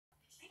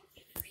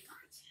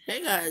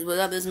Hey guys, what's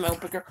up? This is my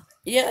picker.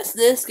 Yes,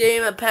 this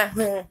game of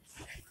Pac-Man.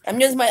 I'm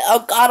using my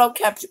auto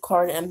capture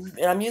card, and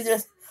I'm using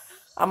this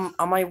on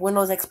my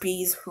Windows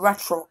XP's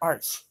Retro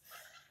Arch.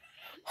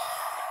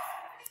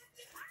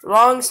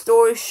 Long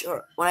story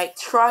short, when I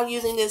tried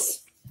using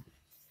this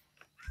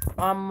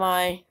on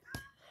my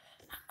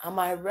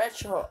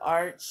Retro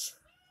Arch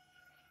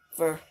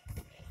for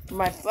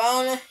my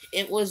phone,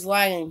 it was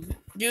lagging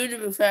due to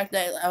the fact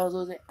that I was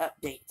losing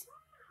update.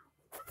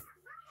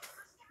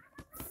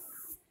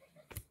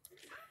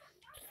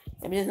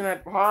 I'm using my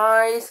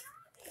prize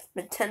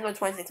Nintendo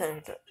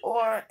 2600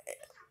 or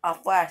a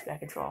flashback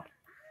control.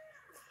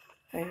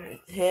 I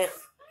hit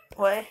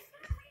play.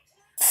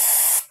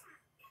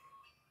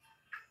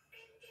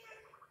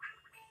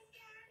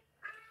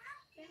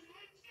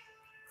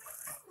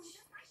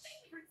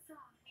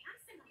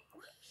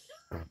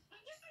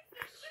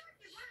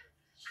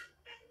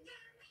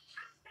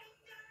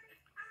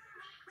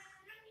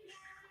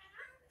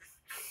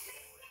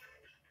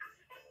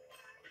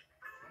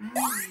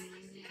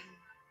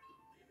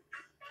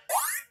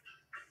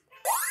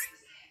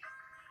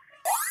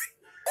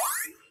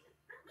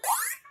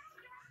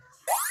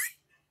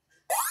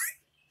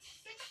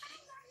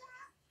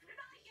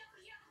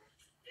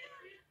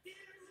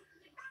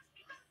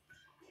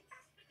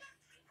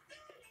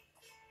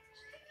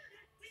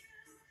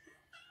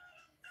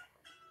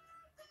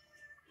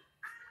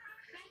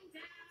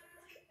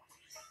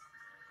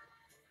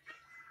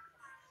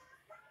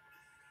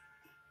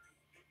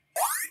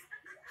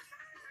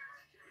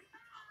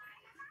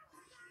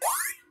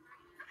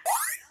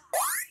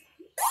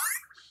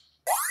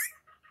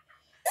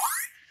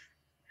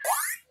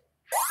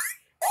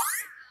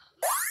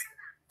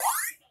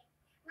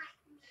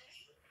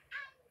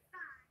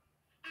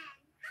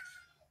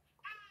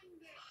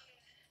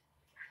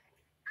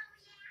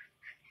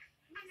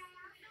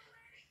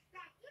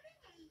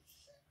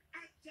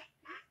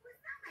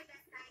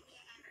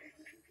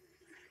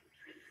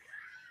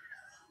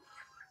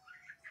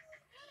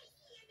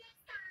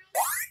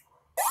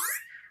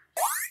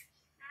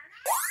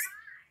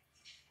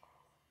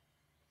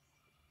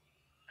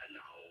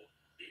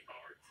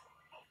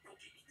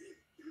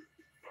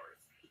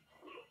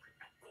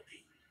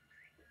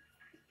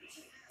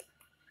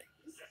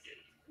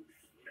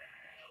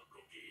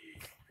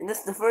 And this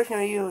is the first time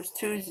I used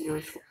 2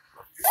 zeros.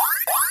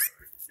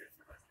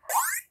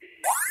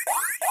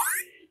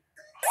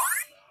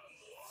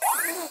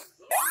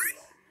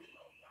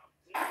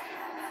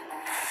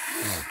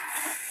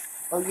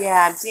 Oh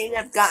yeah, I've seen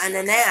I've gotten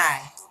an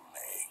ad.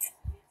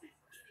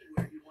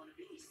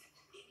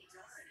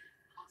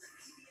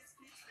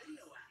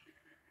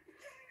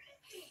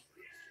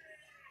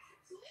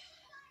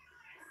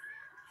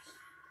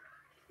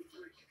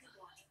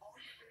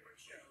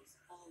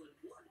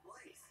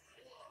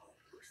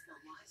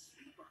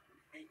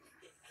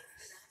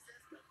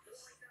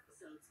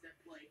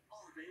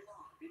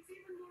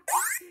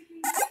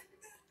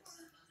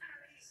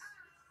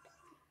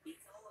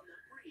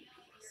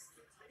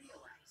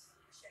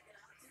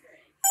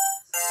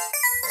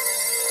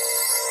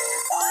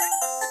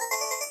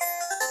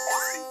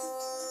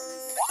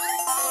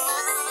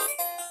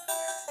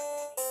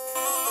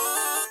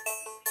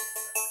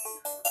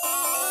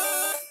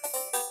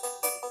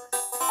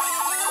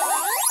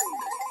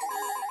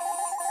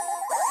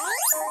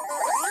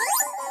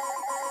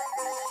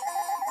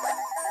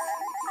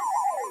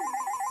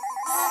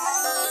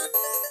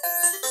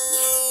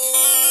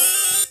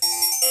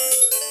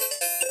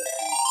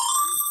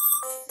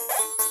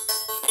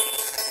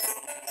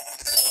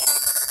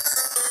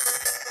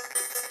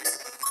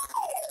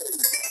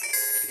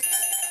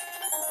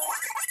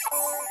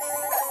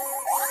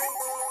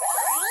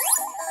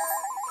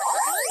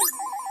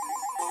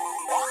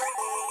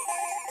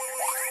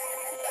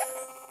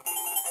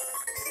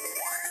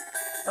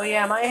 Oh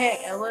yeah, my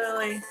heck, I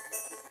literally.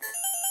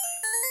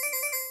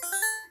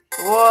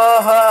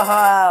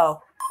 Whoa!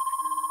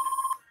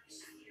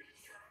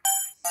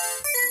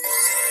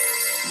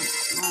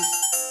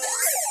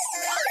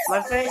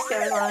 My face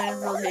cam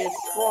is on his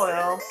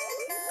spoil.